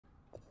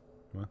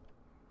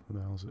Who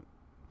the hell is it?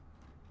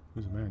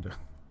 Who's Amanda?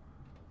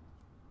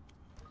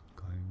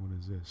 What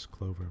is this?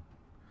 Clover.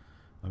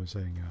 I was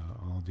saying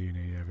all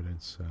DNA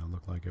evidence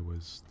looked like it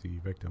was the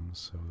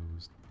victims, so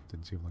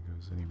didn't seem like it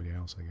was anybody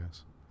else, I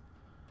guess.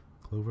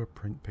 Clover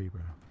print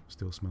paper.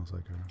 Still smells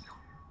like her.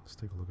 Let's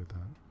take a look at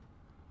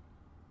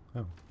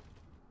that. Oh.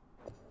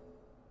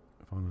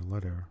 I found a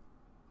letter.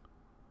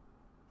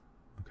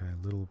 Okay,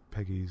 little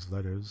Peggy's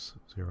letters,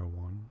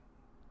 01.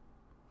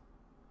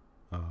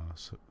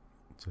 So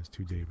it says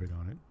to David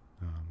on it.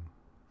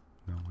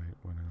 No, wait,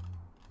 why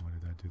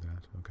did that do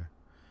that? Okay.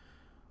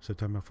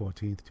 September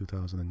 14th,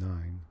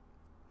 2009.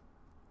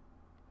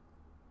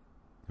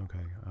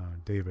 Okay,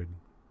 David,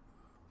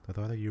 the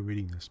thought of you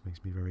reading this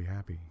makes me very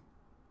happy.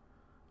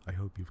 I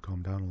hope you've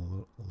calmed down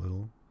a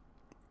little.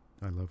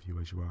 I love you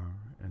as you are,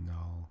 and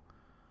I'll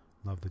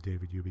love the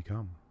David you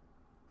become.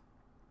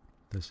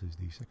 This is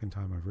the second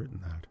time I've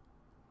written that.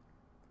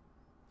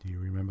 Do you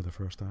remember the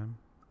first time?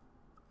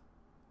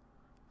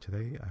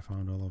 Today I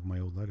found all of my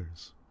old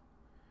letters.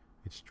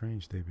 It's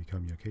strange they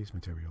become your case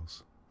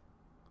materials.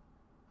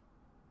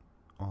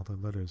 All the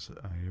letters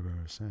I ever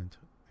sent,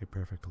 a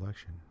perfect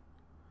collection,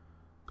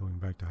 going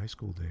back to high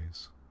school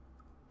days.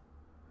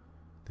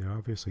 They're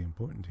obviously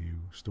important to you,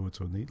 stored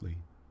so neatly.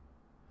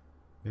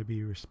 Maybe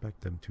you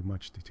respect them too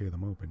much to tear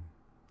them open.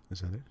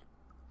 Is that it?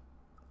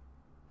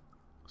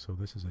 So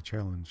this is a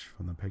challenge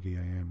from the Peggy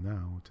I am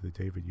now to the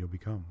David you'll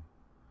become.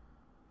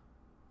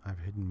 I've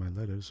hidden my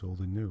letters, old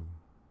and new.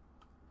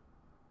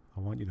 I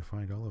want you to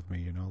find all of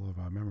me and all of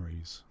our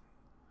memories,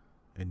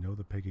 and know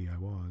the Peggy I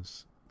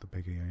was, the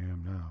Peggy I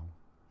am now,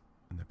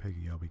 and the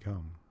Peggy I'll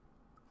become.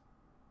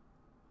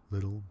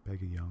 Little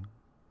Peggy Young,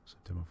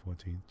 September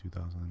 14th,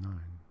 2009.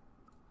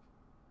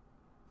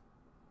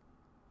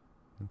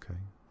 Okay.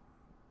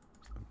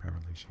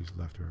 Apparently she's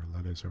left her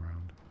letters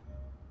around.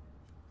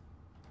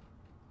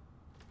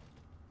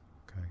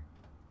 Okay.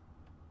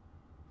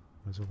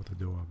 What's over the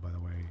door, by the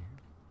way?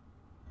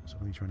 Is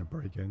somebody trying to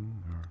break in,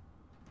 or...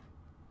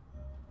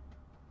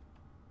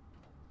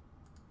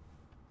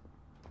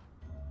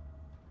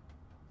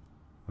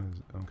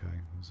 Okay,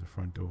 there's the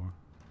front door.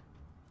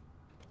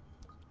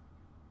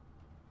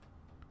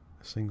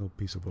 A single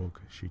piece of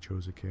oak, she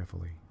chose it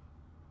carefully.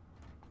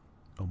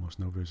 Almost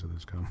no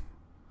visitors come.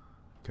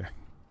 Okay.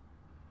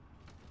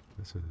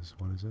 This is,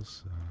 what is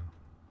this?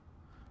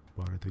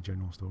 Bought at the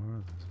general store.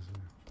 This is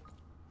an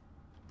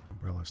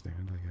umbrella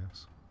stand, I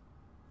guess.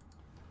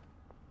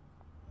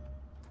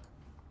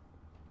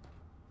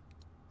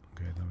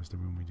 Okay, that was the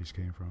room we just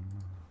came from.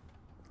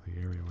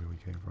 The area where we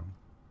came from.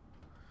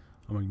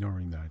 I'm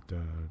ignoring that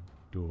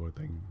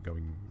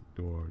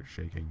door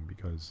shaking,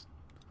 because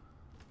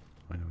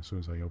I know as soon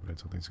as I open it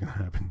something's going to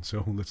happen,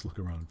 so let's look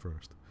around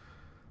first.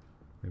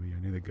 Maybe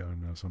I need a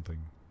gun or something.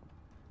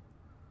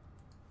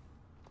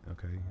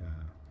 Okay,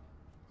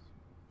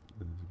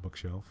 there's a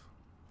bookshelf.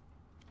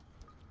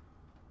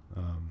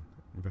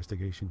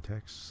 Investigation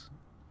texts.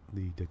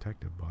 The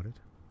detective bought it.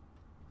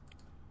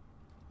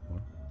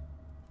 What?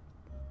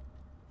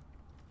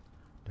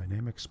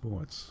 Dynamic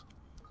Sports.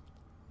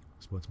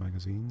 Sports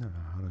magazine,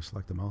 how to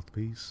select a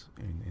mouthpiece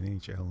in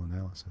NHL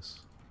analysis.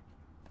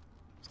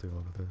 Let's take a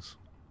look at this.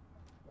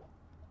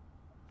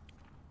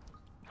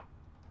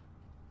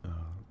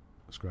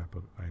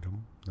 Scrapbook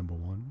item number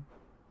 1.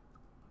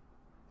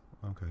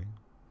 Okay.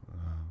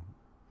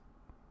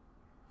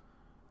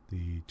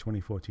 The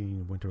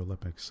 2014 Winter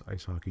Olympics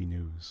ice hockey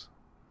news.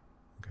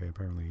 Okay,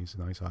 apparently he's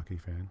an ice hockey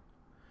fan.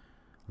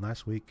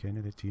 Last week,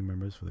 candidate team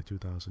members for the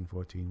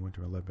 2014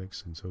 Winter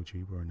Olympics in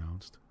Sochi were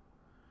announced.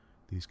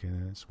 These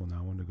candidates will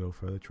now undergo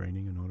further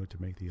training in order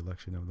to make the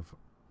election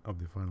of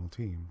the final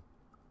team.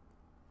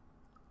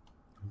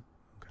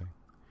 Okay.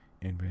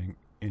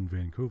 In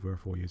Vancouver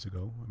 4 years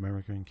ago,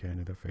 America and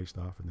Canada faced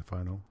off in the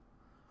final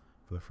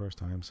for the first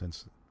time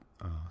since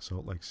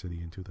Salt Lake City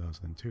in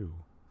 2002.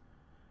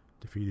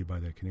 Defeated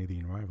by their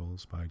Canadian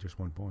rivals by just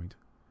 1 point,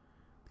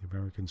 the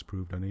Americans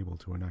proved unable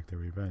to enact their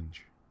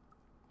revenge.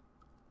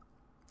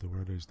 The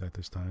word is that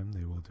this time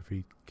they will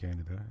defeat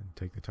Canada and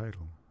take the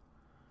title,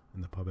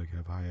 and the public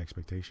have high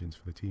expectations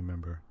for the team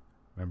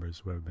members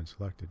who have been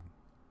selected.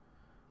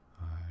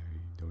 I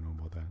don't know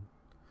about that.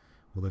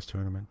 Will this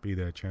tournament be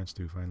their chance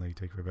to finally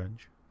take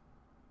revenge?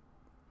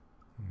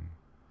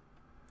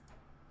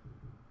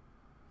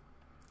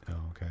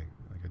 Oh, okay.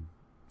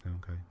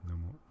 Okay, no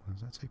more. What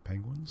does that say?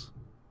 Penguins?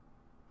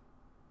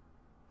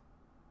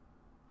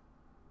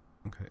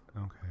 Okay,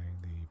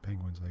 the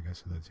Penguins, I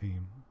guess, are the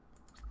team.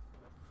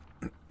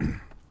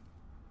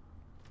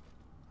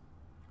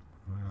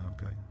 Well,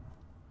 okay.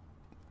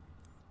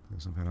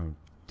 There's some kind of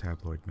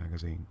tabloid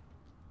magazine.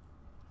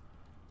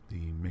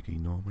 The Mickey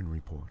Norman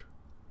Report.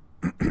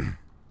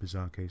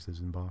 Bizarre cases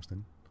in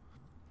Boston.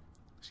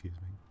 Excuse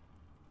me.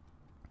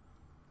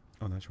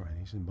 Oh, that's right.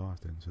 He's in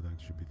Boston, so that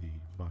should be the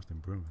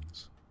Boston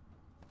Bruins.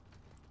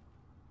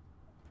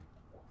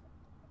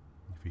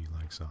 If he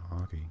likes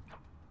hockey.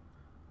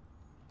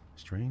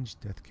 Strange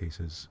death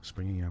cases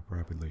springing up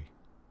rapidly.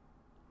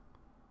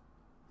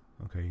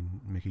 Okay,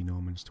 Mickey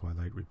Norman's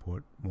Twilight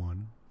Report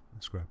 1,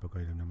 scrapbook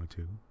item number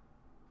 2.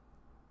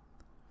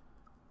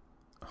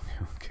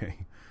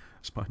 Okay.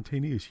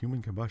 Spontaneous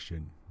human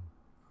combustion.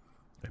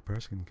 A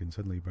person can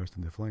suddenly burst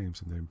into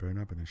flames and then burn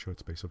up in a short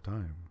space of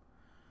time.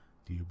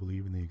 Do you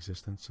believe in the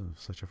existence of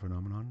such a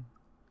phenomenon?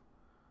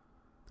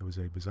 There was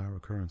a bizarre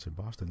occurrence in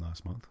Boston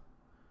last month.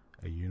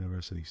 A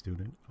university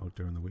student, out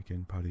during the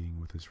weekend partying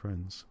with his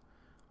friends,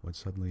 was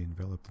suddenly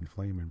enveloped in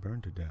flame and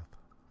burned to death.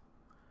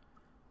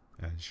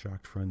 As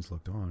shocked friends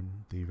looked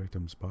on, the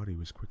victim's body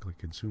was quickly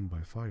consumed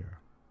by fire.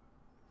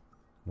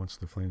 Once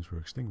the flames were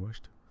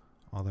extinguished,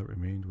 all that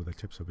remained were the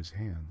tips of his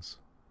hands,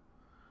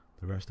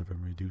 the rest of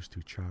him reduced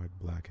to charred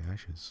black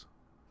ashes.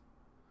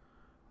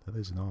 That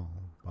isn't all.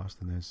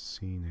 Boston has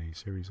seen a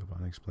series of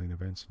unexplained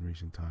events in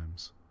recent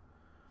times.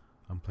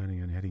 I'm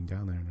planning on heading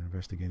down there and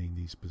investigating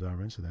these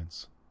bizarre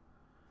incidents.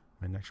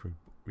 My next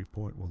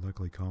report will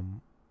likely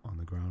come on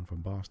the ground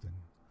from Boston.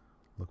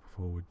 Look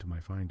forward to my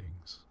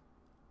findings.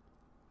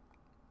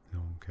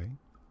 Okay.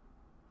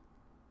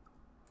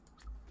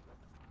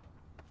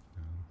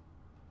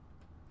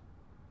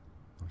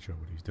 Not sure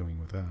what he's doing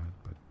with that,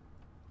 but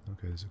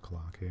okay, there's a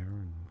clock here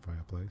and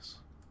fireplace.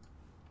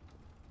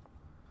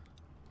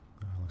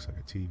 Looks like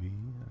a TV.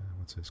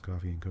 What's this?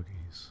 Coffee and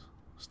cookies.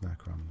 Snack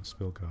crumbs.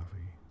 Spilled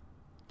coffee.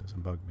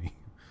 Doesn't bug me.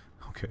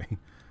 Okay.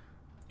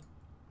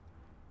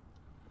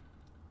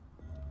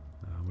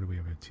 What do we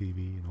have? A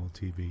TV, an old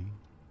TV.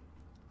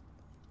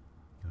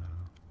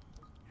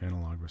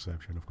 Analog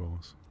reception, of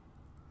course.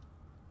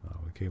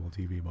 With a cable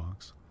TV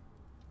box.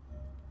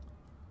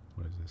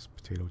 What is this?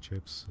 Potato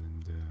chips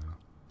and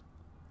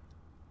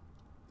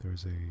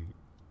there's a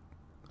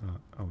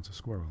oh, it's a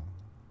squirrel.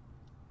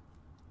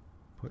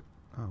 What?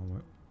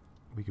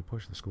 We could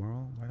push the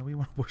squirrel? Why do we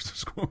want to push the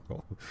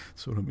squirrel?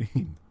 That's what I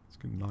mean. It's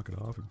gonna knock it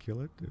off and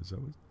kill it? Is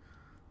that what?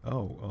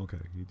 Oh, okay.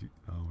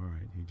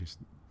 Alright. He just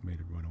made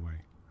it run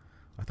away.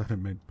 I thought it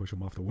meant push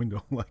him off the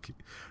window, like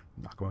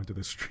knock him onto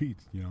the street,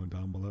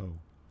 down below.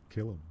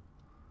 Kill him.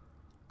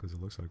 Because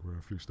it looks like we're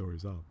a few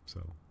stories up,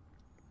 so.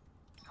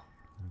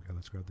 Okay,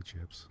 let's grab the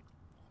chips.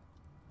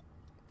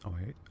 Oh,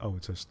 wait. Oh,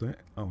 it's a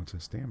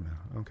stamina.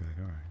 Okay,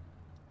 alright.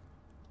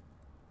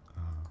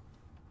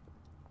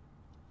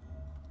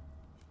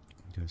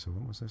 Okay, so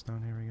what was this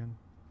down here again?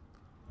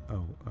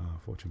 Oh,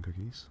 fortune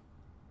cookies.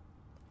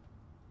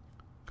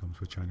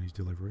 Comes with Chinese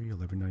delivery,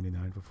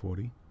 $11.99 for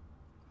 40.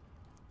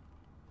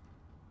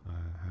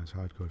 Has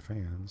hardcore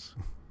fans.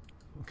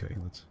 Okay,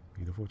 let's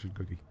eat a fortune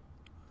cookie.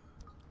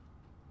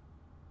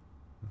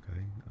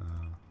 Okay,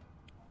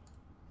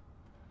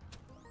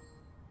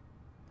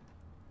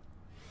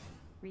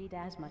 Read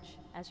as much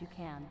as you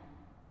can.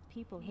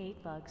 People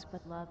hate bugs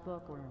but love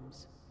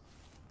bookworms.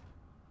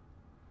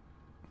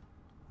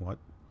 What?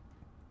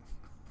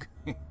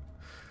 Let's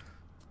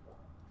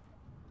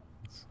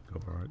go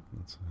for it.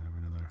 Let's have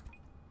another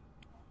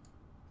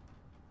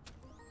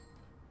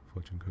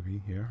fortune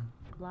cookie here.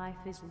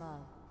 Life is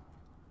love.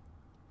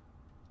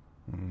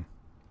 Am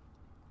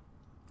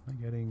I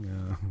getting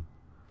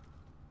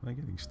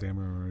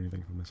stamina or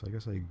anything from this? I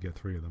guess I could get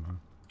 3 of them, huh?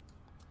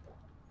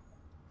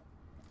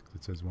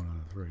 It says 1 out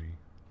of 3.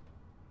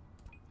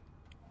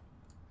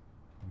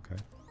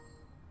 Okay.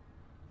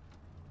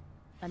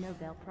 A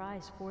Nobel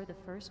Prize for the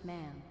first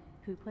man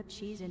who put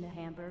cheese in a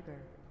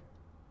hamburger.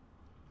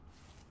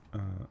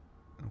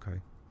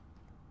 Okay.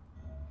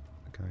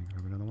 Can I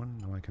grab another one?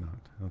 No, I cannot.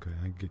 Okay,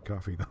 I can get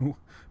coffee though,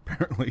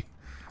 apparently.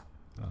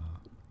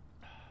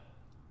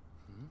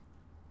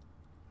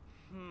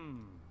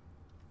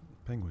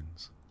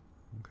 Penguins.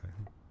 Okay.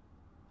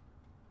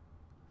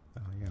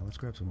 Yeah, let's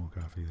grab some more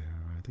coffee there.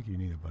 I think you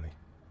need it, buddy. A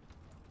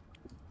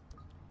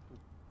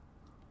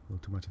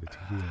little too much of the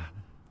TV there.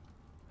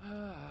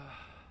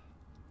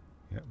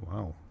 Yeah,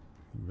 wow.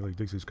 He really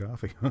digs his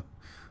coffee, huh?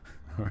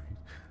 Alright.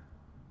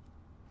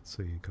 Let's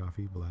see.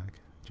 Coffee, black,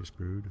 just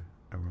brewed,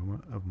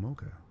 aroma of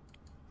mocha.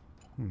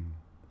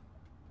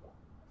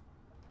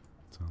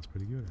 Sounds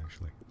pretty good,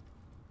 actually.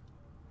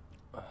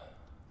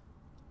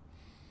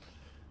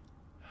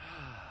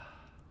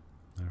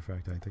 Matter of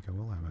fact, I think I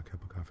will have a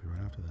cup of coffee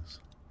right after this.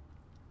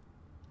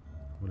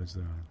 What is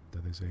that?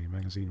 That is a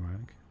magazine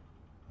rack.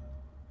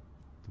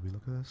 Did we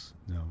look at this?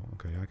 No.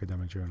 Okay,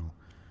 academic journal.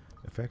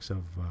 Effects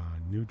of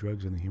new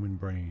drugs in the human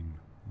brain.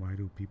 Why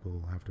do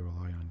people have to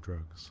rely on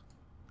drugs?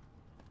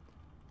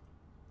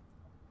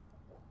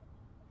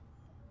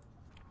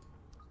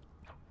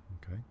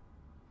 Okay.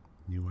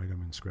 New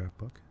item in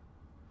scrapbook.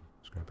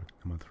 Scrapbook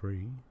number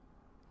 3.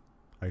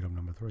 Item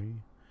number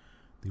 3.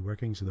 The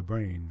workings of the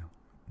brain.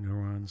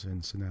 Neurons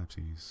and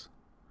synapses.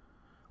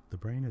 The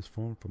brain is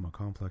formed from a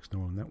complex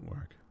neural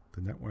network.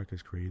 The network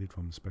is created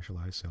from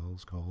specialized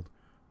cells called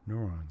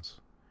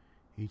neurons,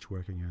 each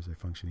working as a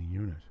functioning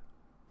unit.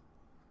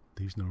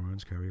 These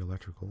neurons carry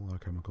electrical or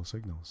chemical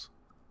signals.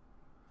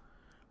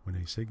 When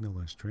a signal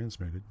is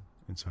transmitted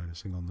inside a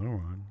single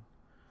neuron,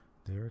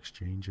 they are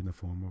exchanged in the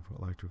form of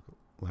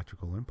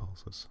electrical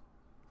impulses.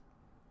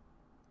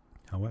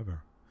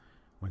 However,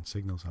 when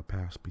signals are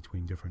passed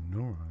between different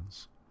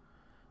neurons,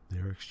 they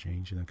are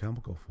exchanged in a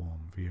chemical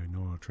form via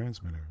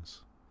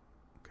neurotransmitters.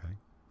 Okay?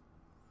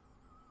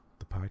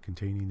 The part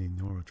containing the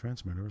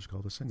neurotransmitter is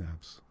called a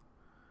synapse.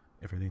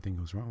 If anything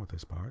goes wrong with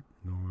this part,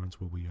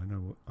 neurons will be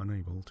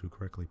unable to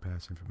correctly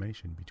pass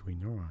information between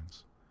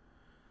neurons.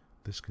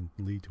 This can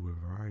lead to a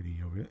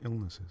variety of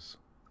illnesses.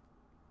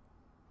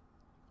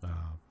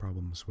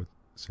 Problems with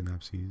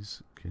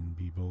synapses can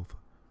be both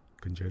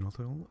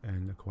congenital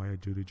and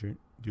acquired due to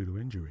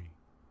injury,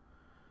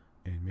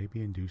 and may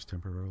be induced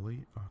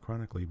temporarily or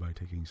chronically by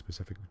taking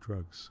specific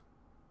drugs.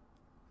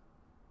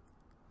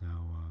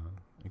 Now,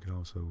 it could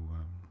also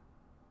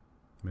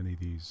many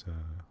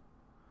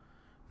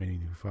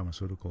new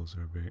pharmaceuticals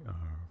are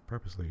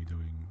purposely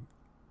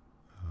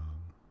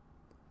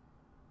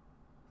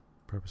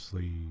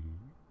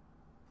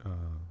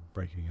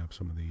breaking up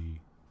some of the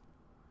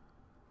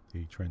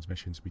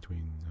transmissions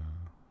between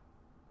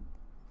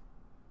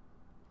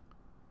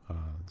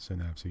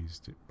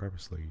synapses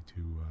purposely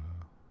to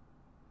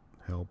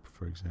help,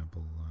 for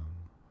example,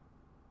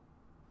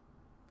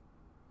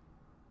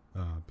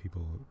 to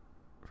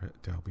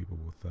help people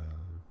with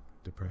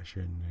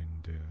depression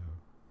and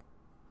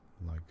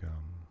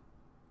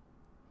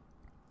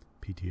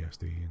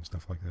PTSD and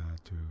stuff like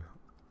that, to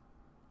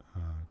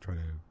try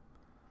to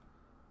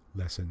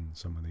lessen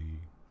some of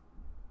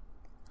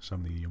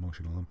the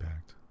emotional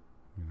impact,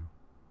 you know.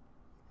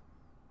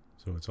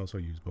 So it's also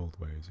used both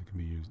ways. It can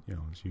be used,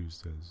 it's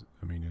used as,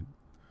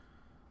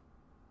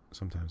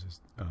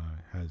 sometimes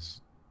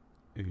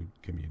it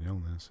can be an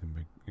illness,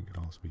 and it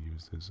can also be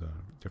used as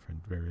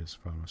different various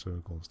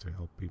pharmaceuticals to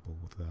help people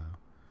with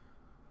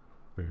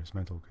various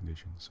mental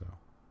conditions. So,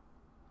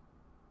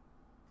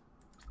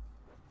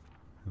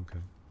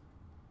 okay,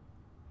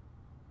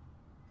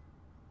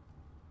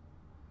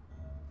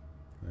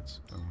 that's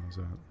what was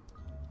that?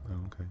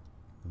 Oh, okay,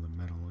 the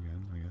metal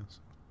again, I guess.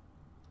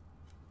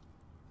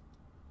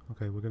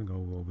 Okay, we're gonna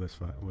go over this.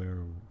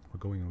 We're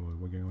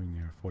going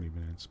near 40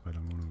 minutes, but I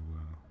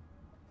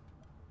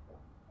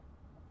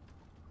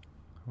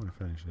want to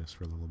finish this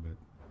for a little bit.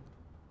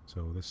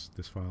 So this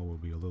file will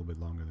be a little bit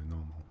longer than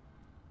normal.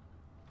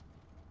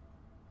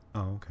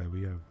 Oh, okay.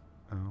 We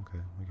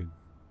could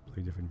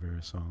play different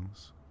various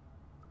songs.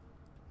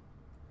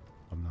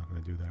 I'm not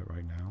gonna do that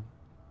right now.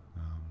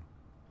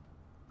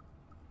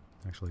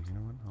 Actually, you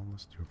know what? I'll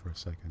listen to it for a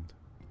second.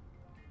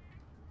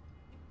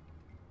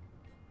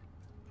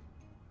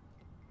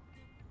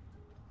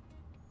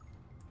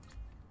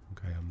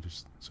 Okay, I'm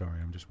just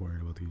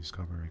worried about these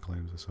copyright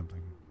claims or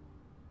something.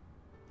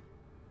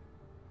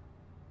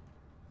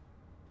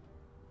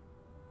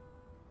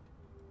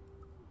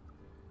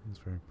 It's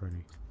very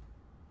pretty.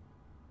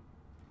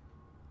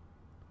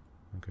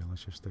 Okay,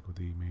 let's just stick with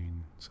the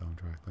main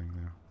soundtrack thing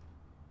there.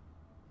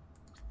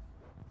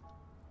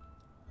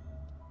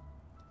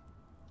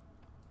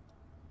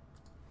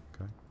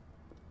 Okay. I'm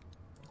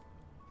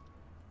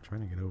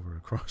trying to get over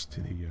across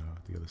to the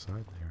other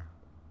side there.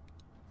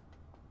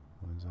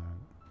 What is that?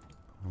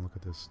 Oh, look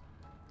at this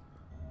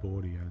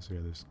board he has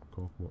here, this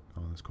corkboard.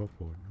 Oh, this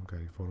corkboard.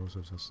 Okay, photos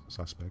of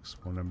suspects,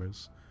 phone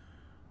numbers,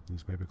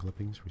 newspaper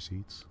clippings,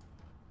 receipts.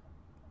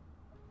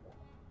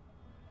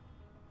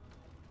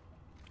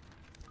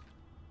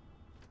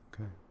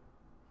 Okay.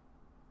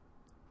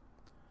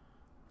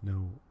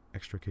 No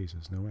extra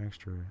cases. No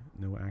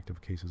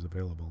active cases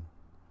available.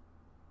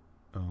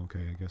 Oh,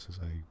 okay. I guess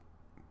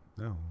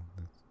no.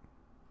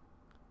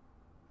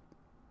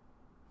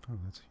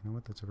 That's you know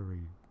what? That's a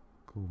very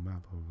cool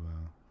map of.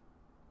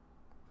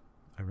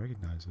 I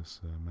recognize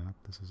this map.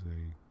 This is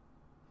a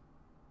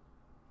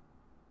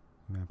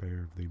map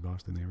area of the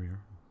Boston area.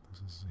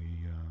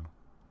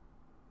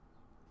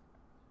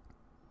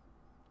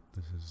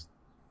 This is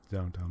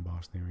downtown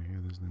Boston area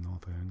here. This is the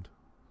north end.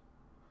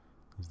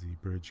 There's the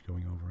bridge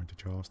going over into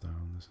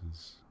Charlestown. This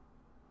is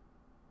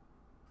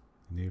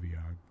the Navy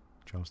Yard,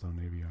 Charlestown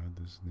Navy Yard.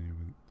 This is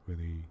where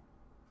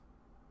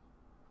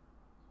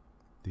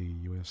the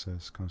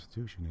USS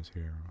Constitution is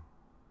here.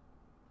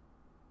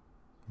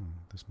 They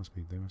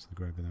must have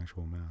grabbed an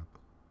actual map.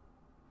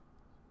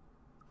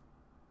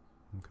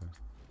 Okay.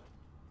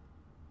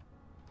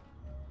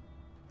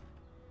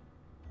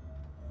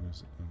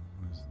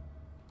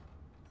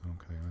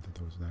 Okay, I thought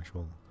that was an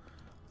actual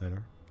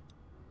letter.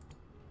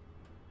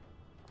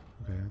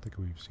 Okay, I think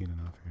we've seen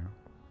enough here.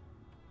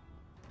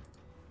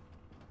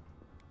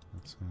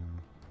 Let's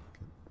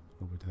get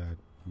over to that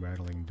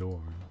rattling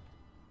door.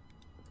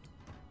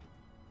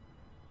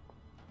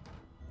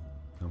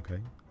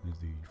 Okay, there's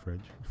the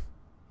fridge.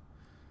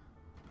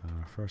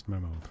 First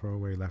memo, throw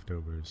away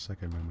leftovers.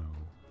 Second memo,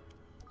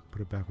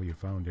 put it back where you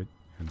found it.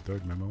 And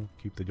third memo,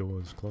 keep the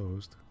doors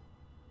closed.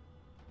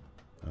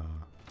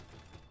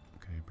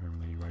 Okay,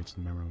 apparently he writes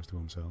the memos to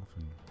himself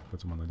and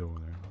puts them on the door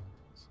there.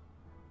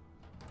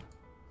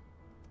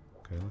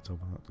 Okay, let's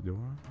open up the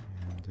door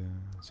and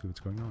see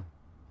what's going on.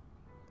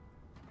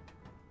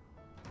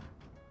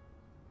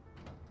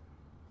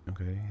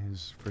 Okay,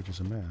 his fridge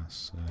is a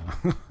mess.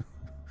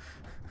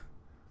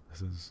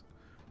 This is...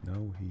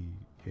 No,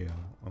 ale.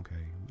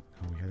 Okay,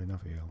 no, we had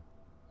enough ale.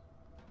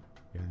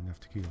 We had enough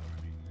tequila,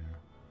 I mean.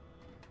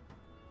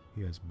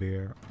 He has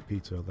beer,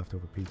 pizza,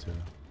 leftover pizza,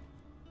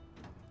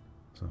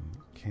 some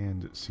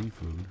canned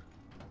seafood,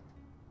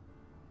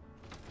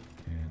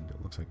 and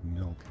looks like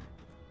milk.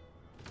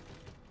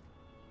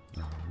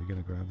 Are we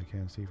gonna grab the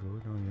canned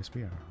seafood? Oh, yes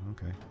we are.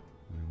 Okay.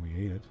 And we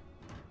ate it.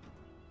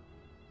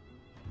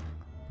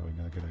 Probably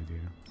not a good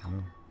idea.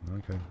 No.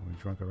 Okay. We're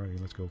drunk already.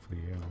 Let's go for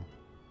the ale.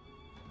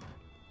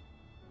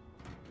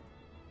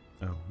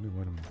 Oh, new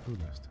item on the food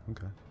list.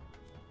 Okay.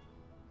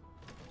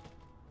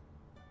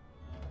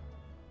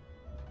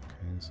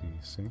 Okay, let's see.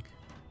 Sink.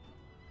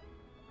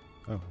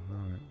 Oh,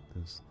 alright.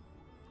 There's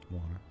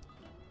water.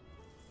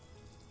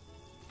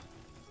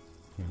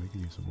 Yeah, we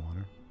could use some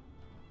water.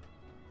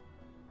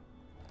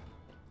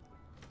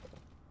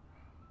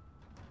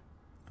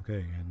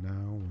 Okay, and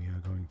now we are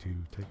going to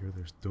take care of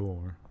this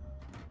door.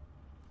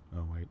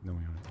 Oh wait, no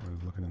we aren't.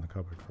 We're looking in the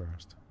cupboard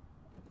first.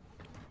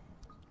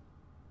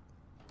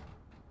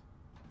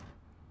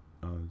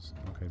 Oh,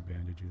 okay,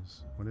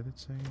 bandages. What did it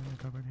say in the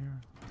cupboard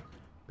here?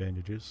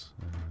 Bandages.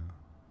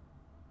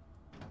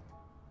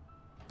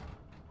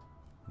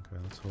 Okay,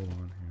 let's hold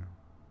on here.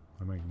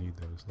 I might need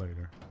those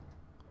later.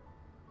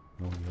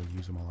 I'm only going to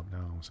use them all up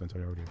now since I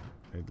already...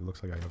 It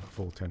looks like I have a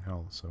full 10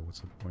 health, so what's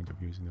the point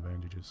of using the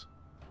bandages?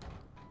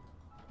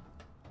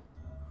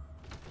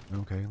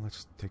 Okay,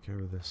 let's take care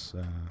of this,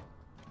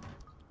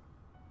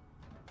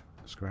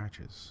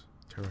 scratches.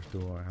 Terrace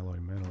door, alloy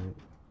metal.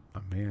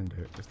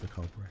 Amanda is the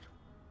culprit.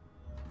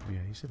 Oh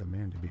yeah, he said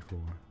Amanda before.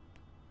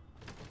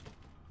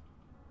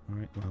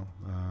 Alright, well,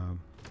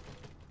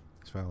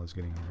 this file is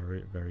getting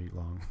very, very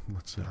long.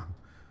 Let's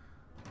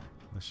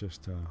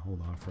just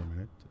hold off for a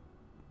minute.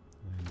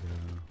 And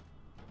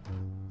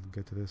we'll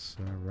get to this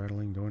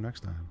rattling door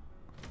next time.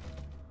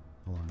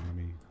 Hold on, let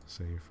me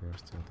save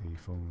first at the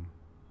phone.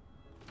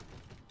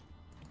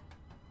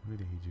 What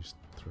did he just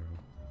throw?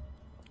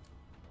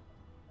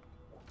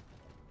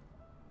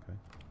 Okay.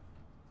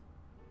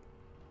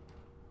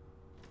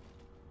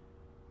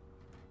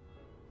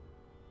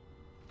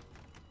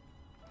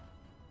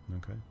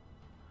 Okay.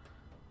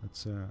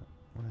 Let's,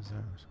 what is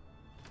that?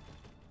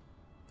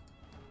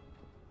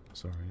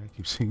 Sorry, I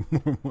keep seeing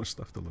more and more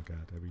stuff to look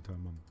at every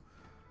time I'm...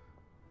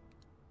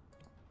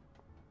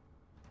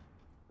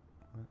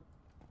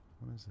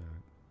 What is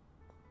that?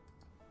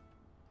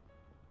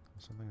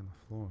 There's something on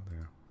the floor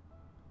there.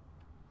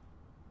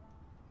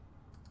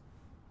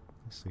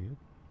 I see it.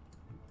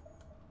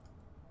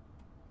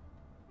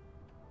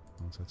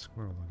 Oh, it's that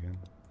squirrel again.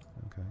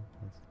 Okay.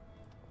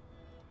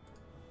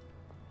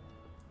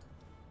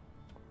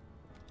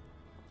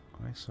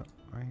 I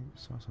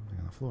saw something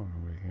on the floor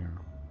over here.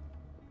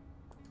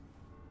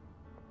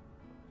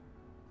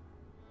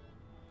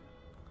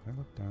 Can I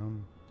look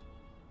down?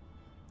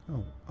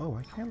 Oh,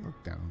 I can't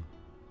look down.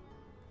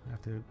 I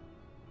have to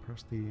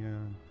press the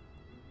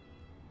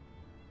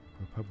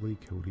Republic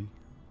Cody.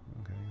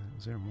 Okay,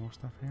 is there more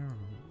stuff here?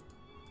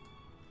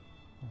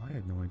 Oh, I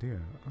had no idea.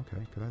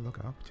 Okay, could I look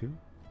up too?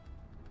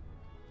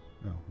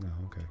 No,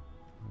 okay.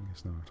 I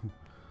guess not.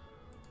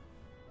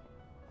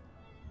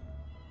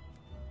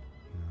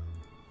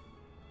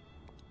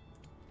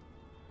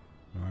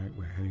 Alright,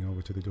 we're heading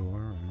over to the door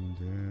and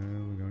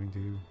we're going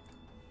to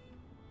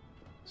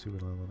see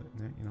what level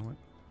it. You know what?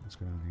 Let's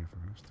go down here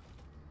first.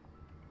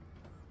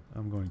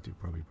 I'm going to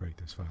probably break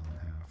this file in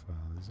half.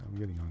 I'm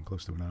getting on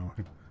close to an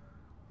hour.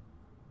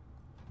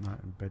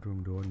 Not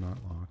bedroom door, not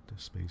locked.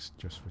 Space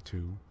just for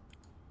two.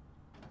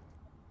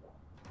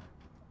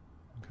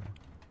 Okay.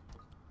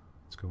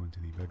 Let's go into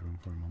the bedroom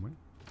for a moment.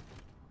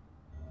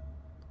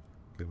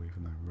 Get away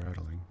from that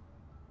rattling.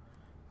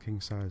 King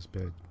size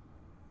bed.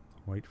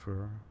 White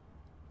fur.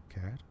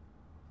 Cat.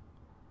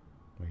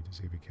 Wait, does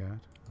he have a cat?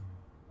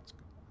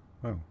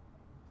 Oh.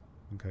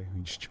 Okay,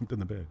 he just jumped in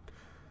the bed.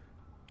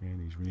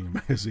 And he's reading a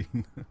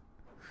magazine.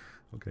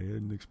 Okay, I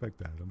didn't expect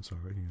that. I'm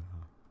sorry.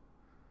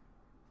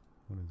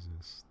 What is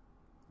this?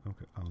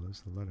 Okay, oh, this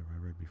is the letter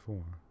I read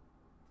before.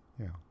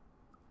 Yeah.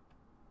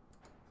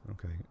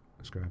 Okay,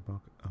 a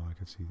scrapbook. Oh, I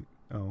could see.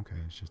 Oh,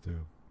 okay, it's just a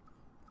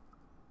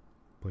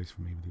place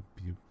for me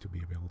to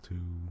be able to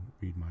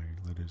read my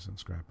letters and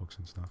scrapbooks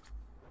and stuff.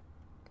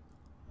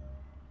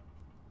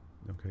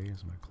 Okay,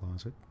 here's my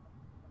closet.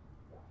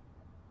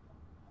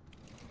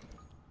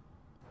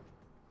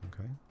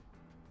 Okay.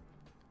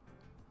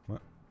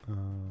 What?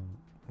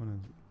 What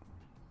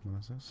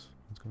is this?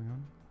 What's going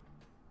on?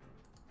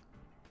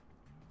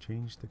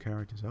 Change the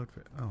character's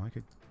outfit. Oh, I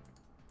could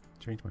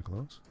change my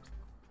clothes?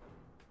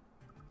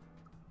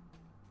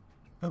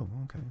 Oh,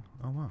 okay.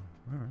 Oh, wow.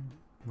 Alright.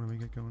 What do we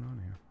get going on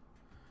here?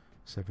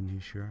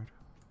 70s shirt.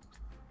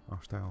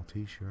 Off-style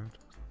t-shirt.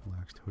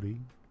 Relaxed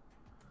hoodie.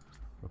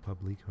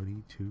 Republic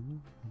hoodie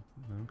 2.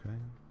 Okay.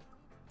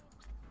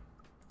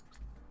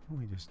 Why don't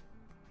we just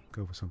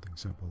go for something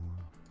simple?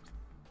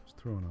 Just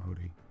throw on a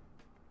hoodie.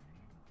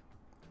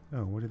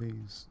 Oh, what are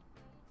these?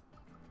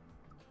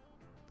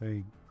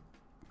 They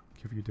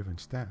give you different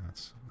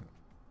stats.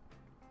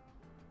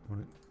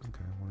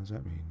 Okay, what does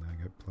that mean? I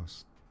get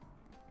plus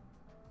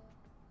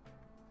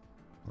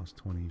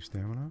 20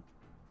 stamina?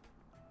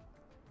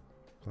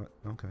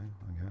 Okay,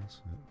 I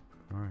guess.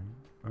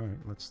 Alright,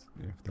 let's,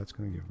 if that's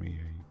gonna give me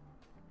a...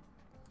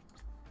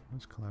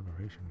 What's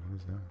collaboration? What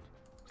is that?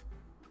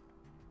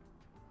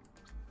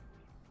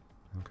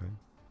 Okay.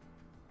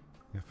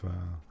 If, oh,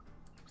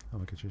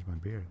 I could change my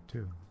beard,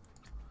 too.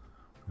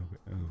 No,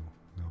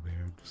 no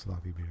beard.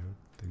 Sloppy beard.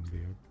 Thin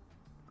beard.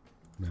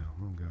 No,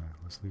 oh god,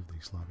 let's leave the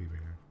sloppy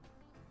beard.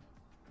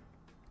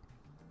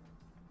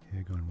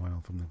 Hair gone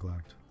wild from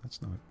neglect.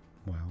 That's not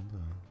wild.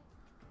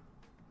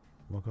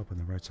 Woke up on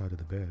the right side of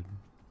the bed.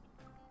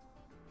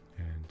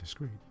 And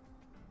discreet.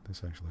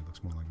 This actually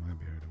looks more like my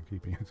beard. I'm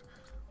keeping it.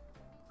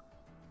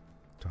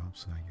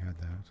 Tops, I had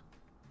that.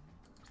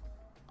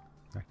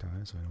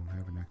 Neckties, I don't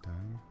have a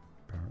necktie,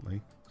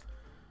 apparently.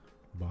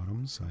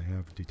 Bottoms, I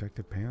have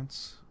detective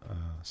pants,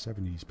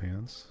 70s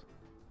pants.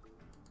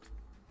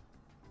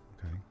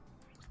 Okay.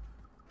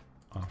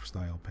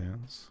 Off-style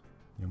pants.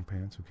 Young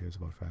pants, who cares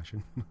about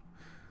fashion?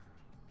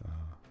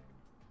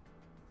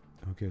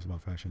 Who cares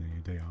about fashion in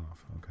your day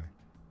off? Okay.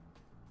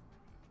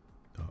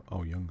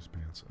 Oh, Young's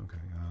pants. Okay.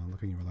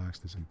 Looking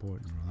relaxed is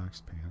important.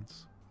 Relaxed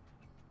pants.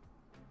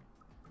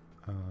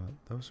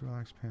 Those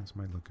relaxed pants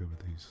might look good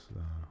with these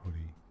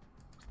hoodie.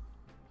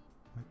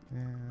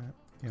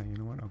 Yeah, you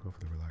know what? I'll go for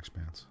the relaxed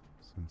pants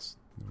since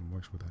it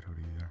works with that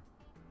hoodie there.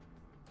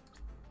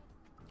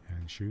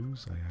 And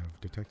shoes. I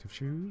have detective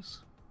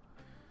shoes.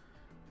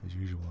 His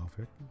usual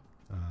outfit.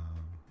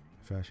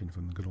 Fashion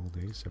from the good old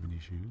days,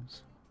 70s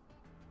shoes.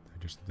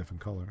 They're just a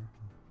different color.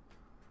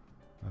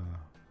 Who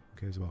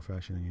cares about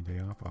fashion on your day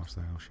off?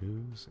 Off-style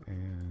shoes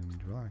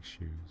and relaxed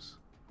shoes.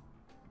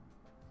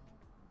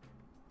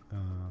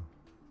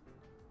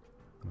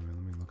 Let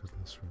me look at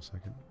this for a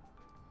second.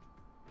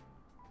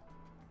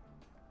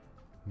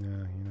 Nah,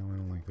 you know, I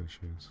don't like those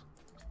shoes.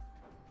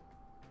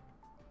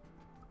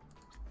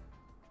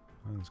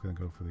 I'm just gonna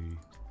go for the...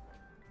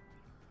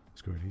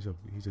 Screw it, he's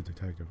a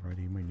detective, right?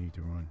 He might need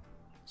to run.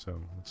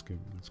 So let's give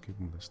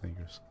him the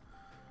sneakers.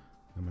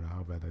 No matter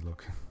how bad they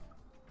look.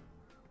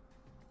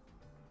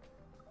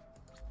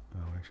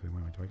 Oh, actually, wait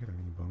a minute, do I get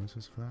any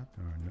bonuses for that?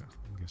 Or no,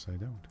 I guess I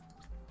don't.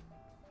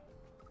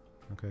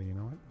 Okay, you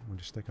know what? We'll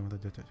just stick him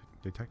with the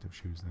detective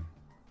shoes then.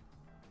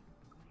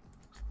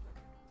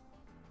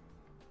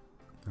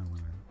 Oh, wait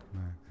a minute,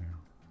 come back there.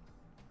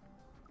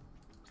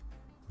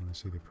 I want to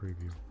see the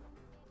preview.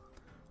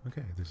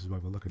 Okay, this is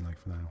what we're looking like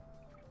for now.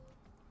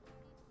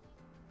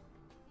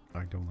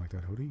 I don't like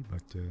that hoodie,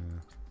 but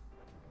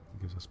it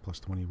gives us plus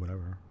 20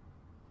 whatever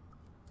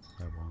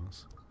that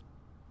was.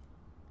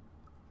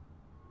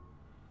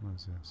 What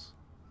is this?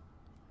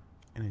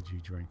 Energy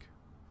drink.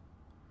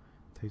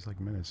 Tastes like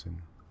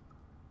medicine.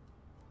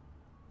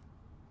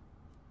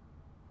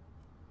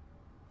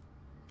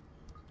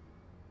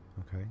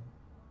 Okay.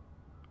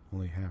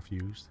 Only half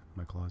used.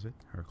 My closet.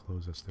 Her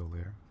clothes are still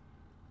there.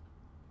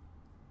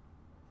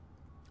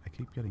 I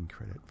keep getting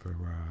credit for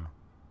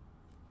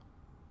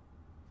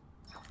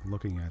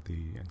looking at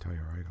the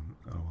entire item.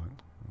 Oh,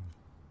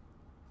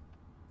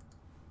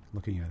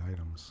 looking at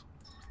items.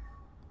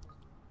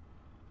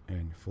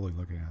 And fully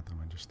looking at them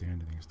and just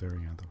standing and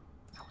staring at them.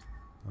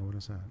 Oh, what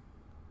is that?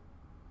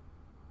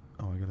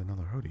 Oh, I got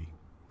another hoodie.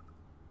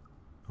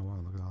 Oh wow,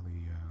 look at all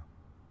the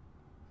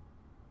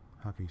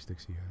hockey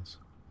sticks he has.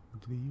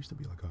 Did he used to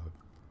be like a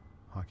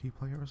hockey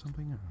player or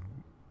something?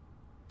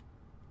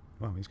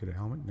 Wow, he's got a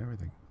helmet and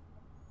everything.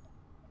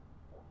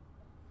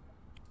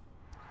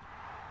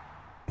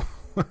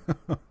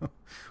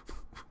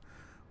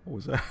 What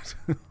was that?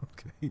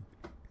 Okay.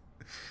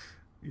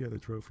 Yeah, the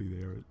trophy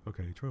there.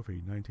 Okay,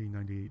 trophy,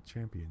 1998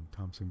 champion,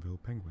 Thompsonville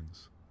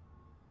Penguins.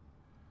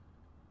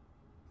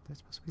 That's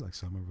supposed to be like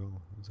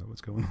Somerville. Is that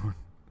what's going on?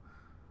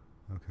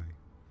 Okay.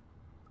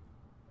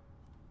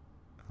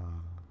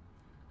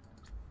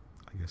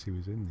 I guess he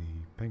was in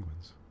the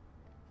Penguins.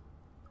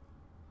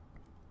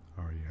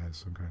 Or he has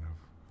some kind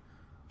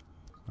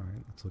of...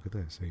 Alright, let's look at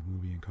this. A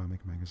movie and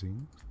comic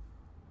magazine.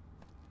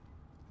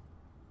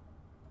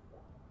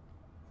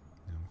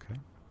 Okay.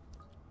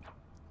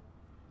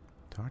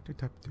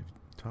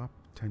 Top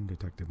 10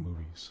 detective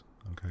movies.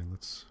 Okay,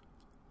 let's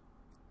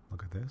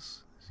look at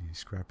this. This is the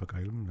scrapbook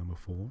item number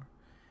 4.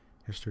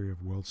 History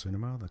of World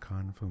Cinema, the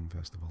Cannes Film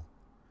Festival.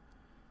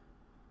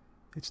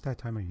 It's that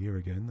time of year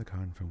again, the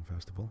Cannes Film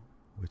Festival.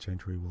 Which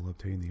entry will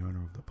obtain the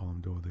honor of the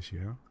Palme d'Or this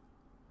year?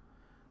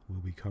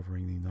 We'll be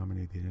covering the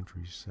nominated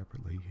entries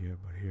separately here,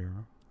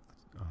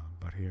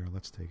 but here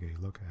let's take a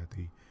look at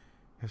the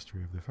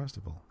history of the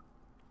festival.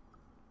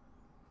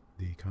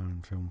 The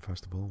Cannes Film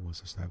Festival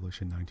was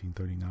established in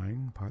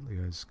 1939, partly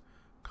as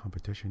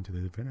competition to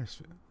the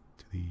Venice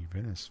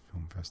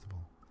Film Festival.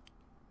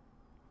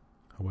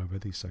 However,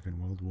 the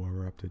Second World War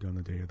erupted on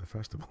the day of the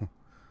festival,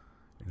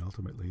 and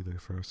ultimately the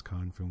first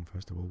Cannes Film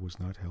Festival was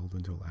not held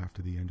until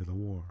after the end of the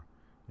war,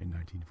 in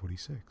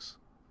 1946.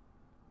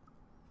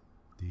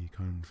 The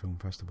Cannes Film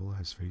Festival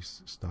has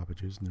faced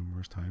stoppages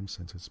numerous times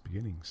since its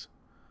beginnings.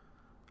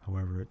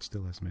 However, it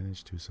still has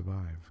managed to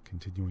survive,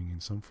 continuing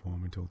in some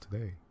form until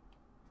today.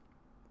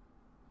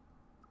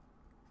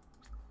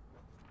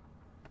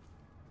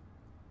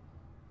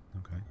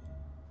 Okay.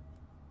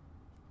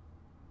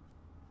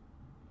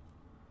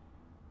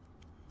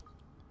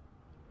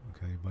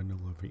 Okay, bundle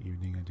of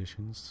evening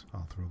editions.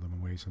 I'll throw them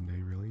away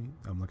someday, really.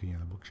 I'm looking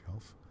at a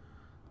bookshelf.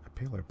 A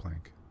paler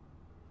plank.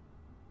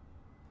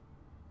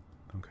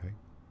 Okay.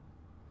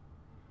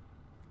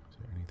 Is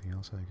there anything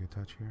else I could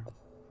touch here?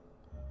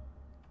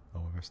 Oh,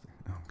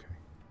 okay.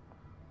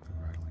 The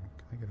rattling.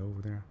 Can I get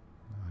over there?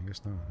 No, I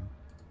guess not, huh?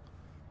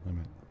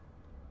 Limit.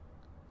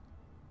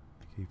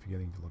 I keep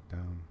forgetting to look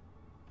down.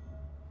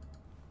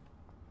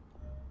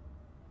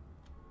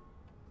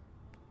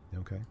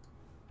 Okay.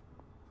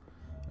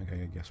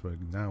 Okay, I guess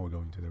now we're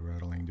going to the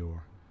rattling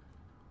door.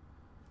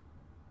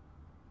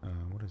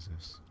 What is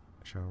this?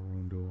 Shower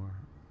room door?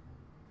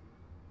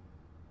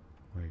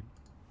 Wait.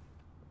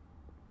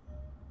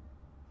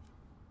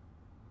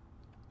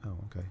 Oh,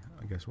 okay.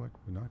 I guess what?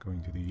 We're not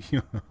going to the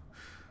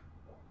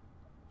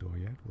door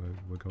yet.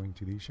 We're going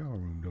to the shower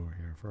room door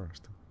here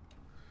first.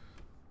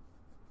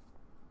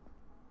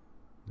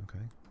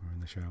 Okay, we're in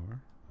the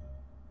shower.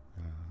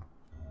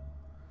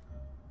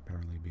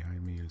 Apparently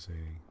behind me is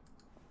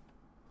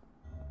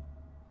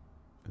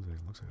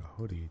looks like a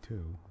hoodie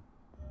too.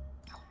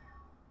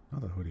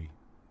 Another hoodie.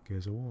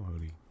 Gears of War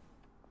hoodie.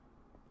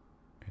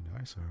 And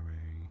I saw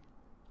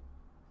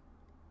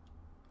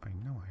I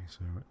know I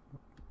saw it.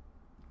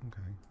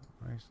 Okay.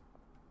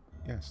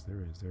 Yes,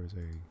 there is. There's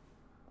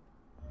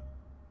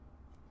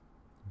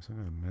some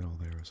kind of metal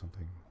there or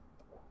something.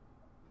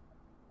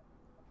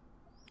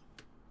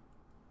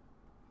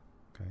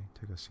 Okay,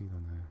 take a seat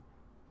on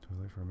the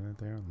toilet for a minute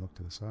there and look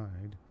to the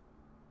side.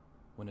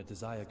 When a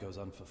desire goes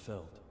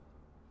unfulfilled,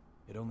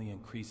 it only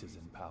increases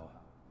in power,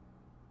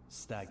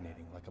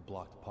 stagnating like a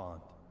blocked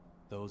pond.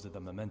 Those are the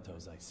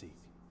mementos I seek.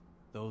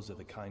 Those are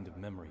the kind of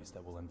memories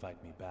that will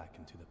invite me back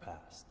into the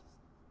past.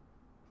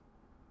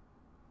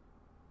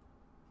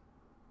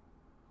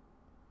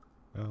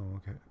 Oh,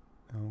 okay.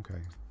 Oh,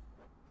 okay.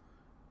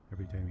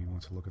 Every time he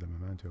wants to look at a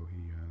memento,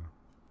 he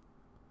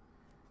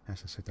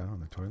has to sit down on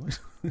the toilet.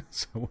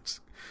 Is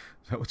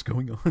that what's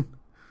going on?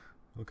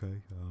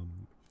 Okay.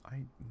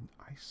 I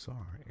saw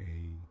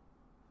I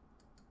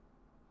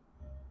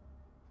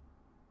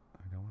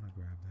don't want to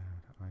grab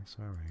that. I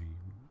saw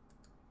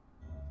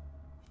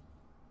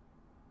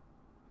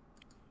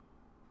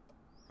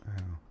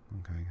Oh,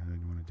 okay. I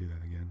didn't want to do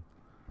that again.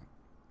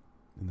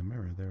 In the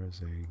mirror, there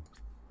is a.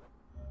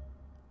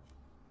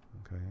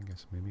 Okay, I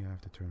guess maybe I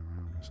have to turn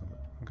around or something.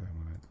 Okay,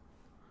 one minute.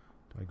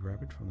 Do I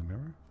grab it from the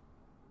mirror?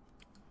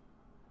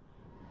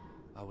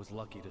 I was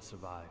lucky to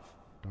survive.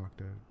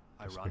 Doctor.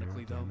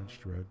 Ironically, despair,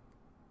 damaged, red.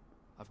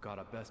 I've got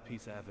a best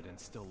piece of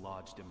evidence still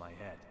lodged in my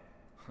head.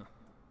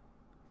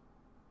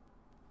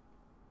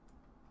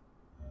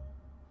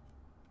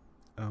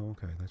 Oh,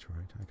 okay, that's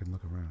right. I can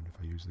look around if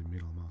I use the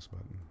middle mouse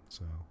button,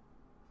 so...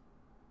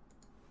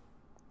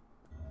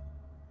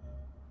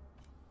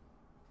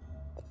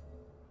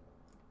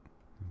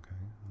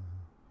 Okay,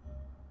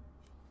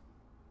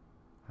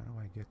 how do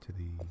I get to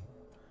the...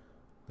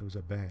 There was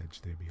a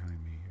badge there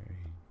behind me,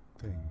 a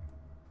thing.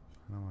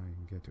 How do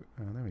I get to...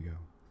 Oh, there we go.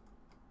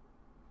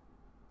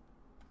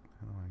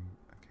 How do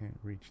I can't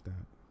reach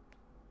that.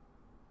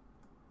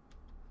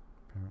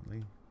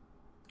 Apparently.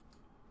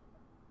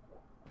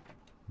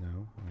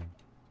 No, I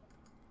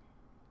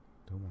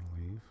don't want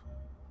to leave.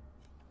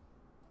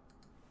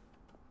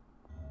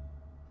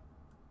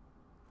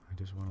 I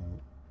just want to...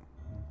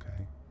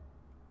 Okay.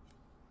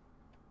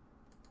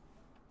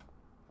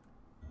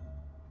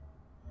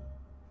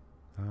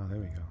 Ah, there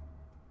we go.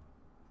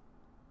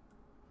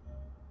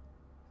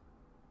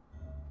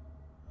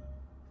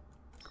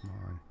 Come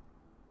on.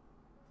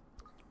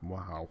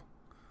 Wow.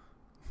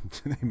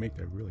 They make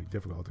that really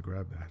difficult to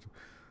grab that.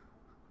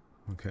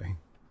 Okay.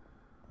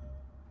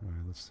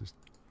 Alright, let's just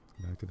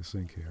go back to the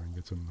sink here and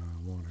get some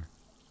water.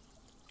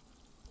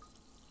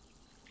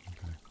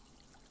 Okay.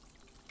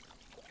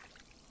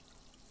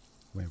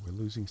 Wait, we're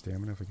losing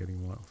stamina for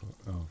getting water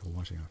for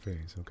washing our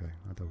face. Okay,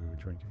 I thought we were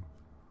drinking.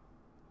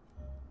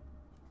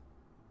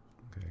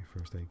 Okay,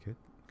 first aid kit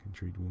can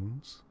treat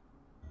wounds.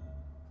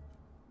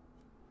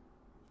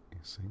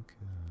 Sink.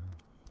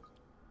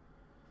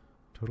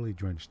 Totally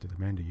drenched. Did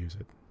Amanda use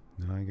it?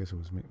 No, I guess it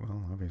was me.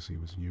 Well, obviously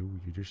it was you.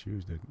 You just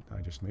used it.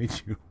 I just made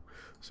you.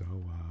 So,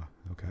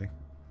 okay.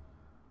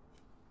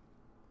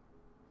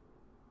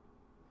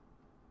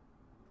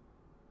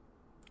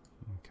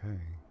 Okay.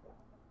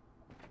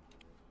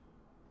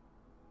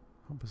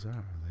 How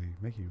bizarre. They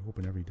make you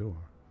open every door.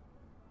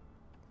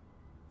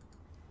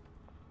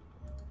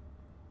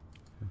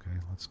 Okay,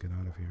 let's get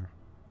out of here.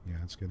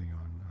 Yeah, it's getting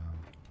on.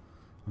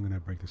 I'm going to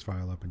break this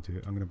file up into...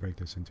 I'm going to break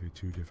this into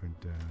 2 different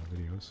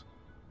videos.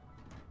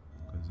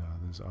 Because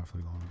this is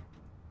awfully long.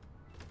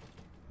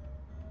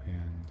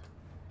 And...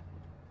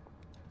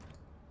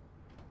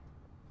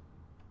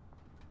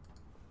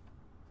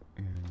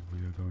 we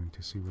are going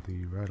to see what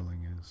the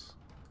rattling is.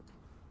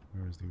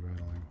 Where is the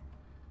rattling?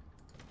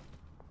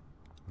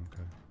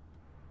 Okay.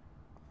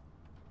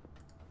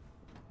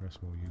 First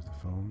we'll use the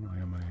phone. I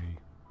am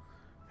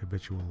a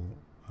habitual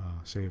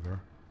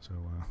saver, so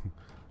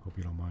hope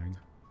you don't mind.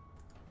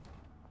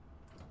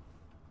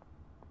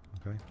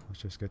 Okay,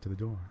 let's just get to the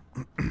door.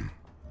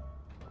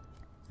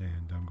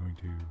 And I'm going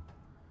to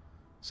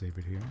save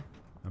it here.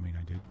 I mean,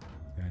 I did.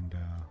 And,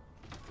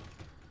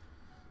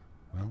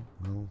 well,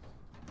 we'll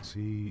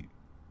see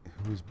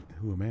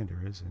who Amanda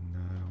is and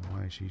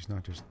why she's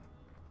not just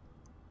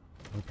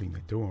opening the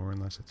door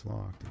unless it's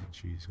locked, and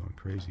she's going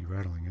crazy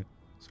rattling it.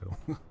 So,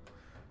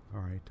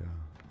 all right.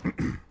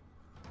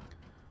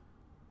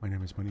 My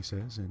name is Money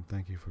Says, and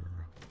thank you for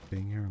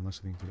being here and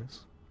listening to this.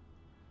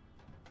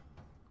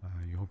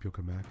 I hope you'll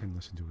come back and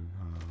listen to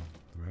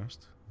the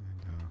rest.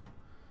 And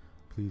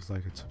please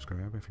like and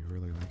subscribe if you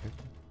really like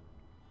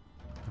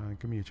it.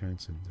 Give me a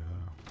chance, and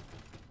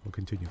we'll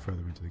continue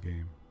further into the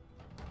game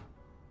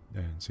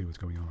and see what's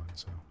going on.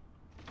 So.